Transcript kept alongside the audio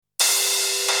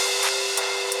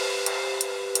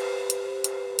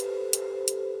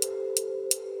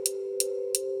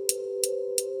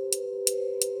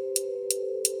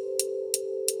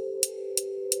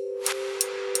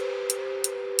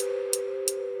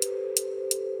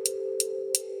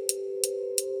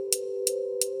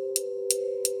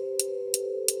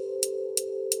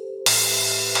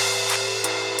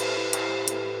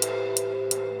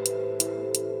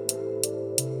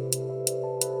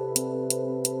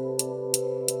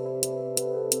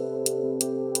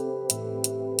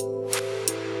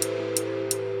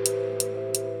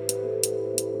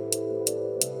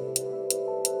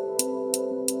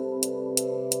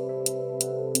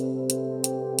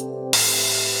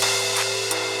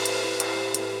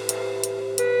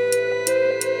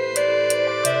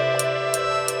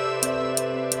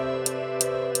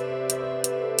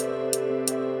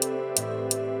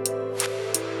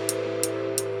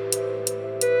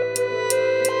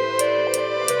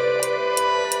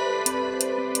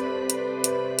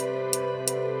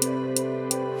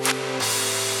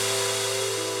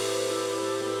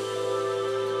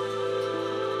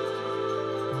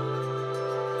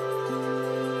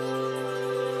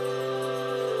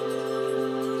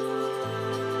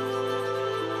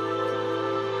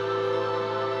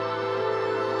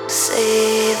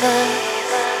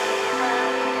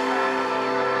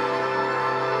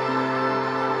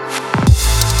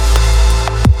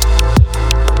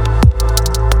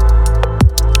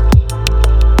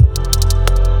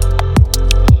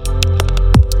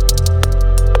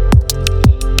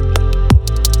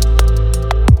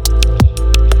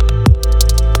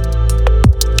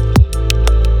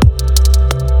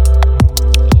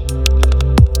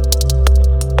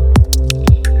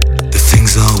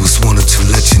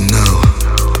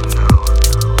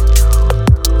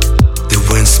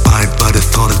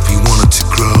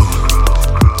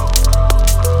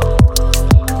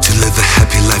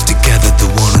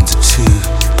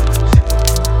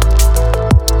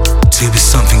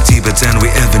we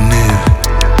ever knew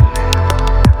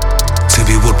to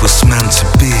be what was meant to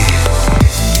be.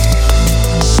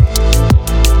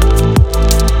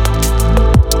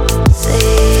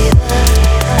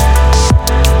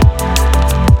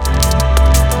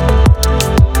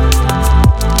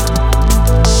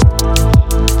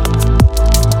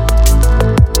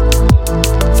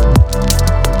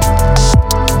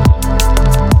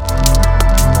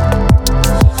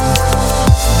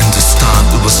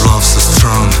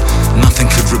 Nothing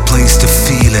could replace the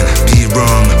feeling, be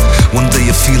wrong. One day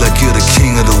you feel like you're the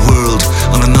king of the world,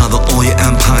 on another all your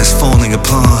empire's falling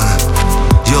apart.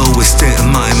 You're always there in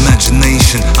my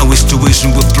imagination. I wish the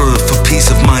vision would blur for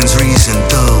peace of mind's reason.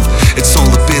 Though it's all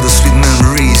the bittersweet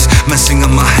memories, messing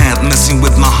up my head, messing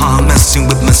with my heart, messing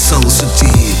with my soul so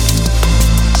deep.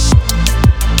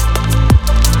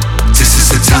 This is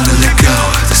the time to let go,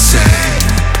 they say.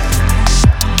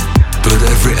 But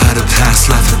every other past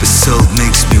life episode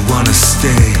makes me wanna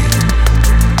stay.